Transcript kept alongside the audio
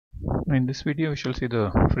In this video we shall see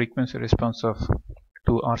the frequency response of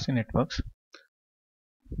two RC networks.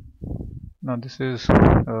 Now this is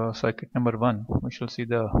circuit number 1. We shall see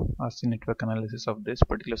the RC network analysis of this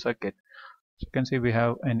particular circuit. So you can see we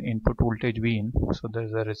have an input voltage Vin, so there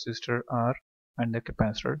is a resistor R and a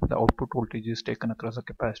capacitor. The output voltage is taken across the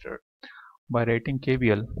capacitor. By writing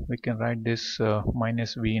KVL, we can write this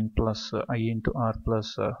minus Vin plus I into R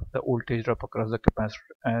plus the voltage drop across the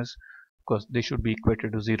capacitor as, because they should be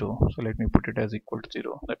equated to 0. So let me put it as equal to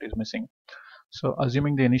 0, that is missing. So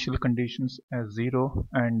assuming the initial conditions as 0,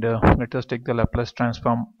 and let us take the Laplace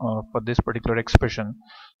transform for this particular expression.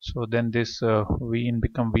 So then this Vin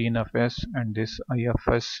become Vin of S, and this I of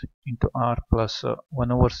S into R plus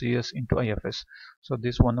 1 over Cs into I of S. So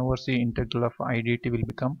this 1 over C integral of I dt will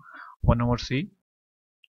become 1 over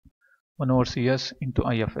Cs into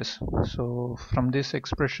I of S. So from this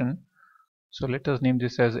expression, so let us name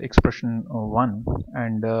this as expression 1,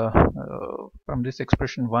 and from this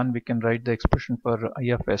expression 1 we can write the expression for I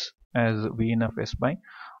of S as Vin of S by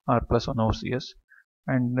R plus 1 over Cs,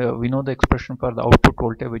 and we know the expression for the output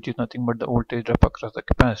voltage, which is nothing but the voltage drop across the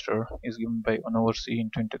capacitor, is given by 1 over C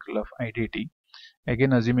into integral of I dt.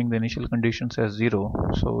 Again assuming the initial conditions as 0,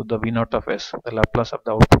 so the V naught of S, the Laplace of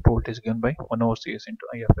the output voltage, is given by 1 over Cs into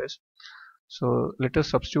I of S. So let us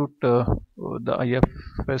substitute the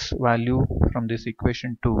IFS value from this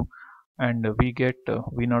equation 2, and we get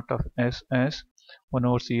V naught of S as 1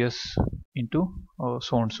 over Cs into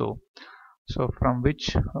so and so. So from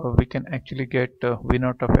which we can actually get V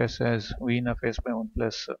naught of S as Vin of S by 1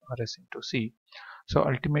 plus Rs into C. So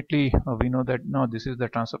ultimately we know that now this is the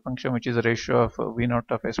transfer function, which is a ratio of V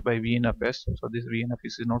naught of S by Vin of S. So this Vin of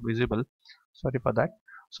S is not visible, sorry for that.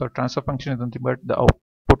 So transfer function is nothing but the output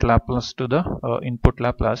Laplace to the input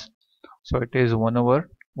Laplace, so it is 1 over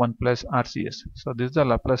 1 plus RCS. So this is the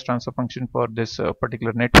Laplace transfer function for this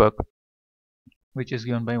particular network, which is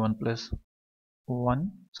given by 1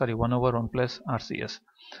 over 1 plus RCS.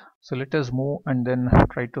 So let us move and then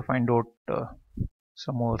try to find out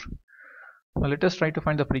some more. Let us try to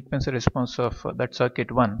find the frequency response of that circuit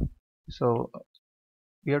 1. So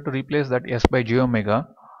we have to replace that S by j omega.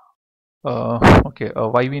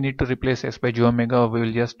 Why we need to replace S by j omega, we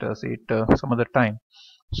will just see it some other time.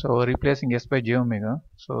 So replacing S by j omega,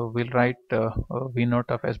 so we'll write V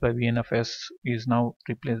naught of S by Vn of S is now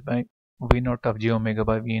replaced by V naught of j omega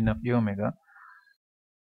by Vn of j omega,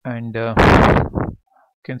 and you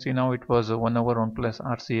can see now it was 1 over 1 plus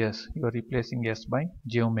RCS. You are replacing S by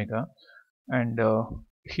j omega, and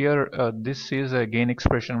here this is a gain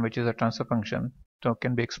expression, which is a transfer function, so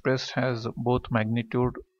can be expressed as both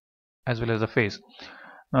magnitude as well as the phase.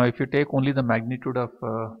 Now if you take only the magnitude of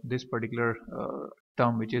this particular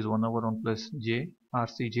term, which is 1 over 1 plus j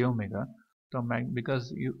RC j omega, so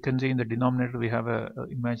because you can see in the denominator we have a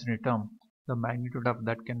imaginary term, the magnitude of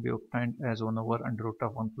that can be obtained as 1 over under root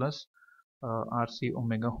of 1 plus RC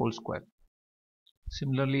omega whole square.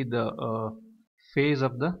 Similarly the phase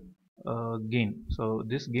of the gain, so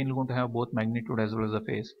this gain is going to have both magnitude as well as the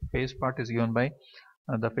phase. Phase part is given by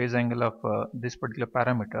the phase angle of this particular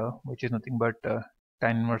parameter, which is nothing but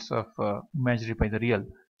tan inverse of imaginary by the real.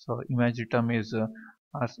 So imaginary term is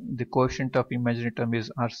the coefficient of imaginary term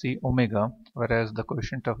is RC omega, whereas the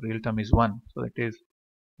coefficient of real term is 1. So it is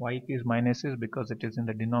why it is minus is because it is in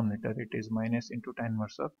the denominator. It is minus into tan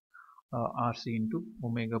inverse of RC into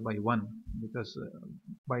omega by 1, because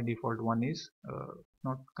by default 1 is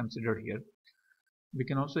not considered here. We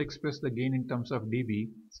can also express the gain in terms of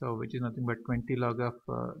dB, so which is nothing but 20 log of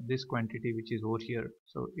this quantity, which is over here.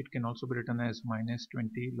 So it can also be written as minus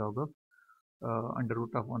 20 log of under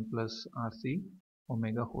root of 1 plus RC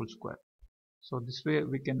omega whole square. So this way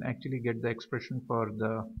we can actually get the expression for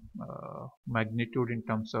the magnitude in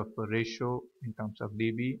terms of ratio, in terms of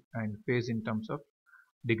dB, and phase in terms of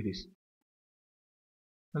degrees.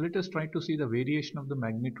 Now let us try to see the variation of the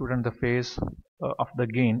magnitude and the phase of the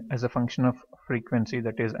gain as a function of frequency,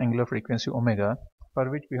 that is angular frequency omega, for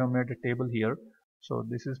which we have made a table here. So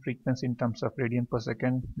this is frequency in terms of radian per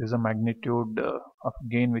second. This is a magnitude of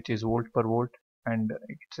gain, which is volt per volt, and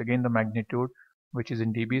it's again the magnitude, which is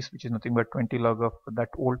in dBs, which is nothing but 20 log of that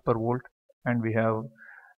volt per volt, and we have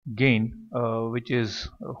gain which is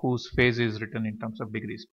whose phase is written in terms of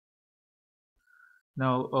degrees.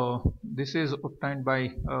 Now this is obtained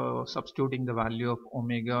by substituting the value of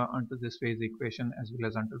omega onto this phase equation as well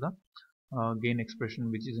as onto the gain expression,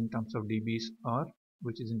 which is in terms of dBs or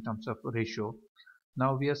which is in terms of ratio.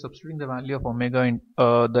 Now we are substituting the value of omega in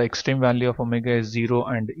the extreme value of omega is 0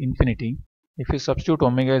 and infinity. If you substitute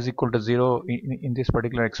omega is equal to 0 in this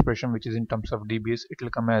particular expression, which is in terms of dBs, it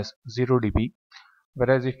will come as 0 dB.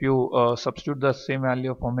 Whereas if you substitute the same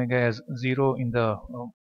value of omega as 0 in the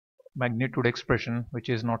magnitude expression, which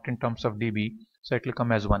is not in terms of dB, so it will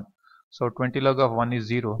come as 1. So 20 log of 1 is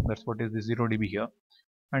 0, that's what is the 0 dB here.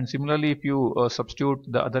 And similarly, if you substitute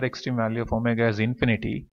the other extreme value of omega as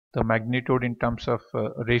infinity, the magnitude in terms of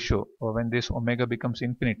ratio, or when this omega becomes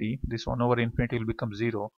infinity, this 1 over infinity will become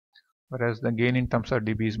 0, whereas the gain in terms of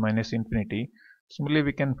dB is minus infinity. Similarly,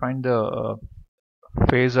 we can find the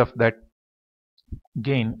phase of that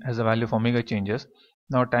gain as the value of omega changes.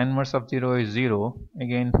 Now tan inverse of 0 is 0.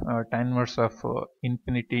 Again tan inverse of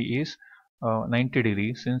infinity is 90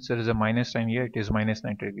 degrees. Since there is a minus sign here, it is minus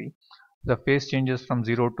 90 degree. The phase changes from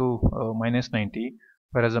 0 to minus 90,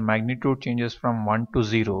 whereas the magnitude changes from 1 to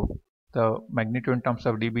 0. The magnitude in terms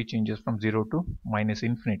of dB changes from 0 to minus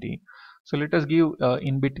infinity. So let us give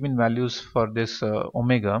in between values for this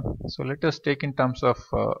omega. So let us take in terms of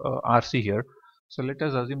RC here. So let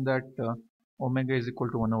us assume that omega is equal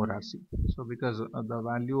to 1 over RC. So because the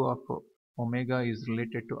value of omega is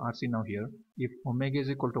related to RC now here, if omega is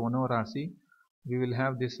equal to 1 over RC, we will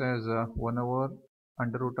have this as 1 over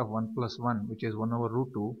under root of 1 plus 1, which is 1 over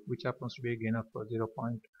root 2, which happens to be a gain of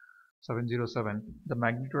 0.707. The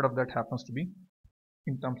magnitude of that happens to be,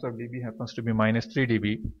 in terms of dB, happens to be minus 3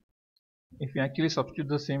 dB. If you actually substitute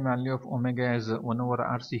the same value of omega as 1 over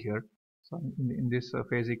RC here, so in this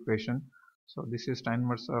phase equation, so this is tan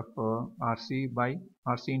inverse of RC by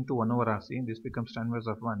RC into 1 over RC. This becomes tan inverse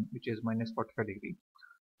of 1, which is minus 45 degree.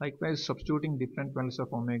 Likewise, substituting different values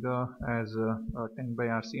of omega as 10 by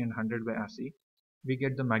RC and 100 by RC, we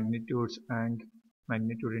get the magnitudes, and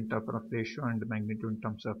magnitude in terms of ratio, and the magnitude in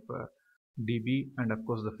terms of dB, and of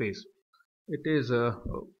course the phase. It is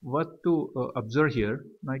worth to observe here.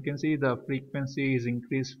 Now you can see the frequency is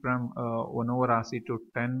increased from 1 over RC to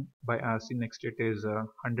 10 by RC. Next it is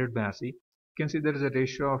 100 by RC. You can see there is a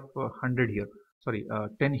ratio of 100 here, sorry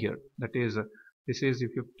 10 here. That is this is,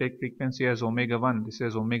 if you take frequency as omega 1, this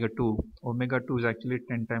is omega 2. Omega 2 is actually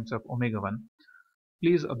 10 times of omega 1.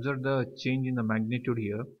 Please observe the change in the magnitude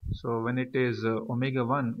here. So when it is omega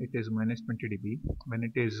 1, it is minus 20 dB. When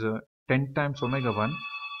it is 10 times omega 1,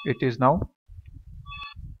 it is now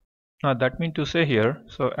that means to say here,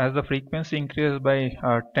 so as the frequency increases by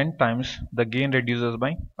 10 times, the gain reduces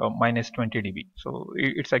by minus 20 dB. So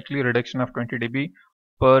it's actually a reduction of 20 dB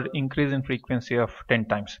per increase in frequency of 10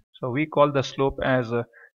 times. So we call the slope as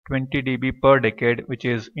 20 dB per decade, which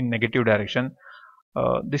is in negative direction.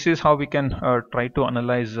 This is how we can try to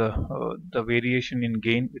analyze the variation in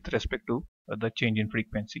gain with respect to the change in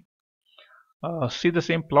frequency. See the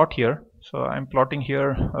same plot here. So I'm plotting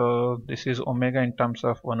here, this is omega in terms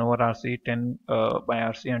of 1 over RC, 10 by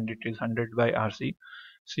RC, and it is 100 by RC.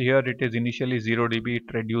 See here, it is initially 0 dB,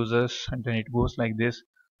 it reduces, and then it goes like this.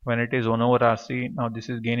 When it is 1 over RC, now this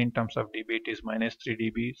is gain in terms of dB, it is minus 3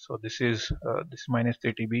 dB. So this is minus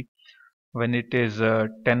 3 dB. When it is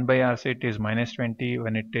 10 by RC, it is minus 20.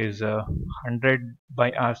 When it is 100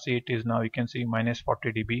 by RC, it is, now you can see, minus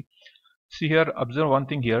 40 dB. See here, observe one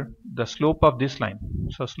thing here, the slope of this line.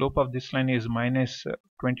 So slope of this line is minus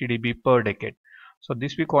 20 dB per decade. So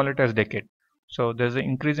this we call it as decade. So there's an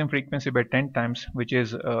increase in frequency by 10 times, which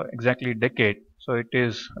is exactly decade. So it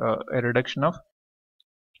is a reduction of,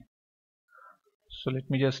 so let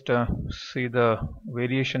me just see the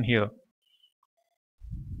variation here.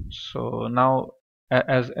 So now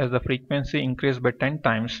as the frequency increases by 10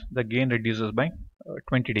 times, the gain reduces by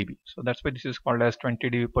 20 dB. So that's why this is called as 20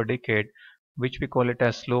 dB per decade, which we call it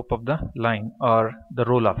as slope of the line, or the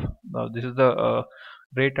roll-off. This is the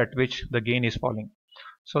rate at which the gain is falling.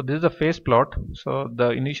 So this is the phase plot. So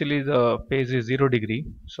initially the phase is 0 degree.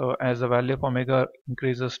 So as the value of omega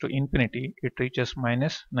increases to infinity, it reaches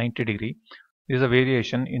minus 90 degree. This is a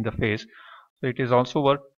variation in the phase. So it is also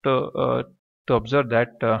worth to observe that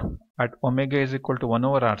at omega is equal to 1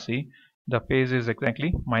 over RC, the phase is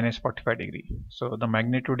exactly minus 45 degree. So the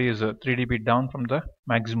magnitude is 3 dB down from the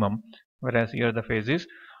maximum, whereas here the phase is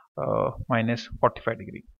minus 45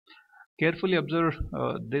 degree. Carefully observe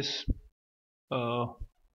this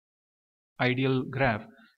ideal graph.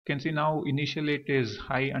 You can see now initially it is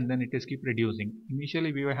high, and then it is keep reducing.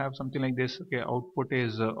 Initially we will have something like this. Okay, output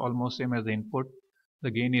is almost same as the input.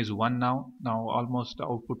 The gain is 1 now. Now almost the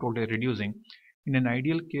output totally reducing. In an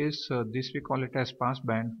ideal case, this we call it as pass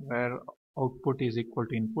band, where output is equal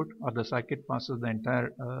to input, or the circuit passes the entire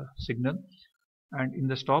signal. And in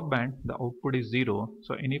the stop band, the output is 0.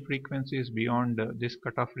 So any frequency is beyond this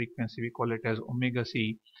cutoff frequency, we call it as omega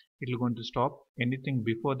c, it will going to stop. Anything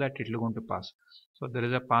before that, it will going to pass. So there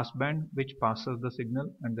is a pass band which passes the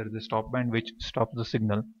signal, and there is a stop band which stops the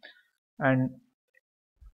signal. And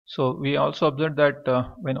So we also observed that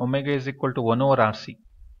when omega is equal to 1 over RC,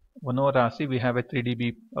 1 over RC, we have a 3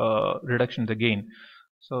 dB reduction in the gain.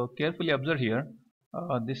 So carefully observe here,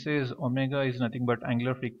 this is omega is nothing but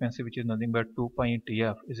angular frequency, which is nothing but 2 pi into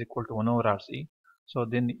f is equal to 1 over RC. So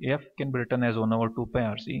then f can be written as 1 over 2 pi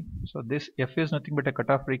RC. So this f is nothing but a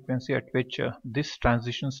cutoff frequency at which this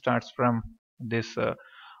transition starts from this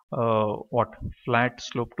what flat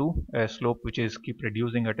slope to a slope which is keep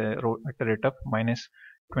reducing at a rate of minus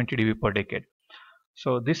 20 dB per decade.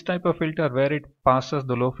 So this type of filter where it passes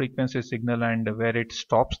the low frequency signal and where it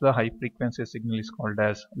stops the high frequency signal is called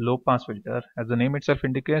as low pass filter. As the name itself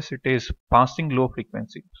indicates, it is passing low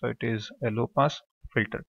frequency. So it is a low pass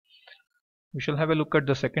filter. We shall have a look at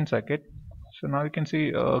the second circuit. So now you can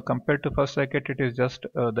see compared to first circuit, it is just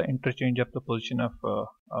the interchange of the position of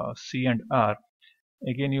C and R.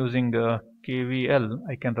 Again, using KVL,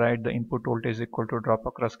 I can write the input voltage equal to drop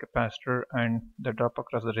across capacitor and the drop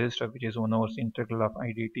across the resistor, which is 1 over the integral of I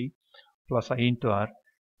dt plus I into R.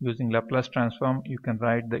 Using Laplace transform, you can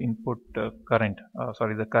write the input current.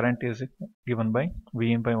 The current is given by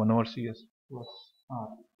Vn by 1 over Cs plus R.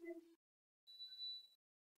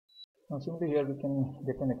 Now, simply here we can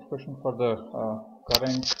get an expression for the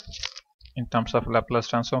current in terms of Laplace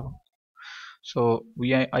transform. So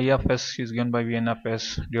I of s is given by Vn of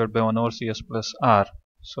s divided by 1 over Cs plus R.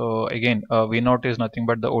 So again, V0 is nothing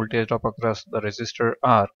but the voltage drop across the resistor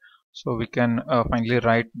R. So we can finally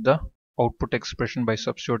write the output expression by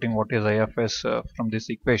substituting what is I of s from this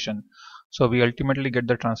equation. So we ultimately get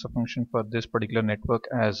the transfer function for this particular network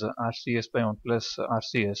as RCS by 1 plus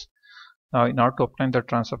RCS. Now in order to obtain the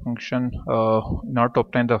transfer function, in order to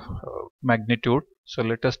obtain the magnitude, so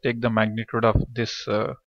let us take the magnitude of this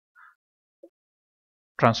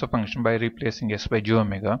transfer function by replacing s by j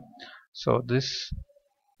omega. So this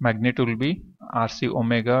magnitude will be RC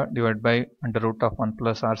omega divided by under root of 1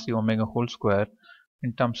 plus RC omega whole square.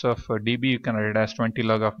 In terms of dB, you can write it as 20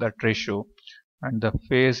 log of that ratio, and the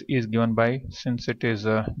phase is given by, since it is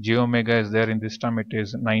j omega is there in this term, it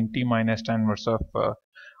is 90 minus tan inverse of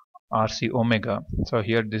RC omega. So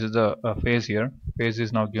here this is the phase here. Phase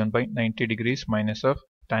is now given by 90 degrees minus of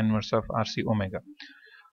tan inverse of RC omega.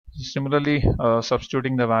 Similarly,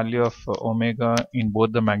 substituting the value of omega in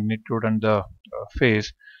both the magnitude and the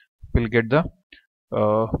phase, will get the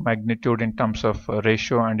magnitude in terms of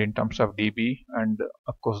ratio and in terms of dB, and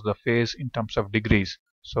of course the phase in terms of degrees.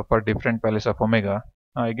 So for different values of omega,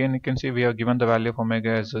 again you can see we have given the value of omega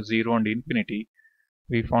as 0 and infinity.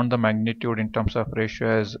 We found the magnitude in terms of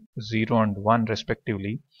ratio as 0 and 1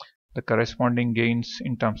 respectively. The corresponding gains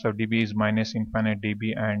in terms of dB is minus infinite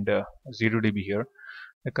dB and 0 dB here.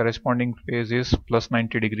 The corresponding phase is plus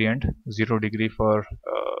 90 degree and 0 degree for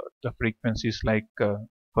the frequencies like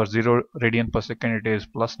for 0 radian per second it is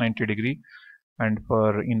plus 90 degree, and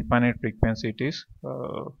for infinite frequency it is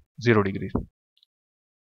 0 degrees.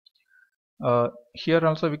 Here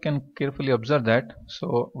also we can carefully observe that.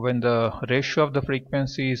 So when the ratio of the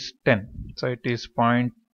frequency is 10, so it is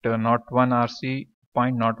 0.01 RC,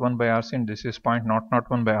 0.01 by RC, and this is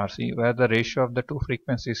 0.001 by RC, where the ratio of the two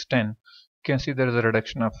frequencies is 10. You can see there is a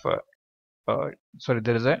reduction of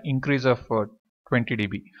there is an increase of 20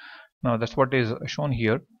 dB. Now that's what is shown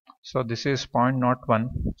here. So this is 0.01,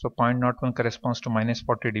 so 0.01 corresponds to minus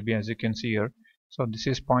 40 dB, as you can see here. So this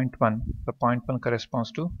is 0.1, the 0.1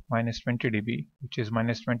 corresponds to minus 20 dB, which is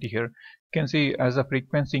minus 20 here. You can see as the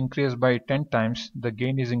frequency increases by 10 times, the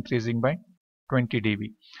gain is increasing by 20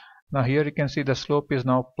 dB. Now here you can see the slope is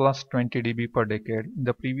now plus 20 dB per decade. In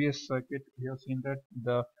the previous circuit, we have seen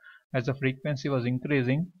that as the frequency was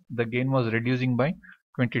increasing, the gain was reducing by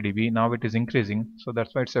 20 dB. Now it is increasing, so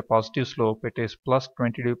that's why it's a positive slope. It is plus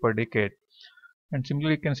 20 dB per decade. And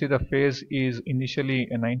similarly, you can see the phase is initially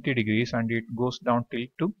 90 degrees and it goes down till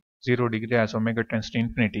to 0 degree as omega tends to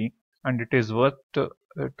infinity. And it is worth to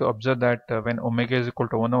observe that when omega is equal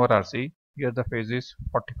to 1 over RC, here the phase is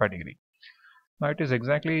 45 degree. Now it is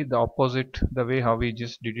exactly the opposite the way how we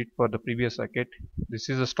just did it for the previous circuit. This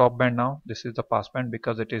is the stop band now, this is the pass band,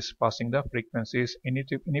 because it is passing the frequencies, any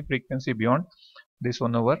frequency beyond this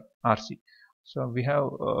 1 over RC. So we have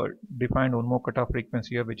defined one more cutoff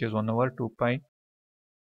frequency here, which is 1 over 2 pi.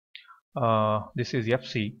 This is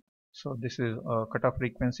FC. So this is cutoff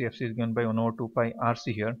frequency FC is given by 1 over 2 pi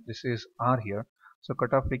RC here. This is R here. So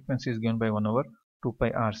cutoff frequency is given by 1 over 2 pi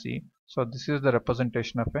RC. So this is the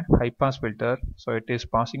representation of a high pass filter. So it is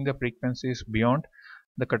passing the frequencies beyond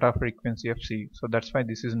the cutoff frequency FC. So that's why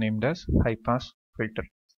this is named as high pass filter.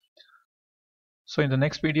 So in the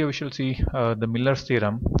next video we shall see the Miller's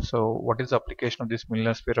theorem. So what is the application of this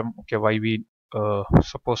Miller's theorem? Okay, why we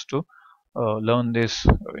supposed to learn this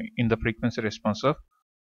in the frequency response of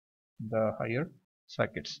the higher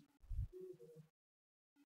circuits.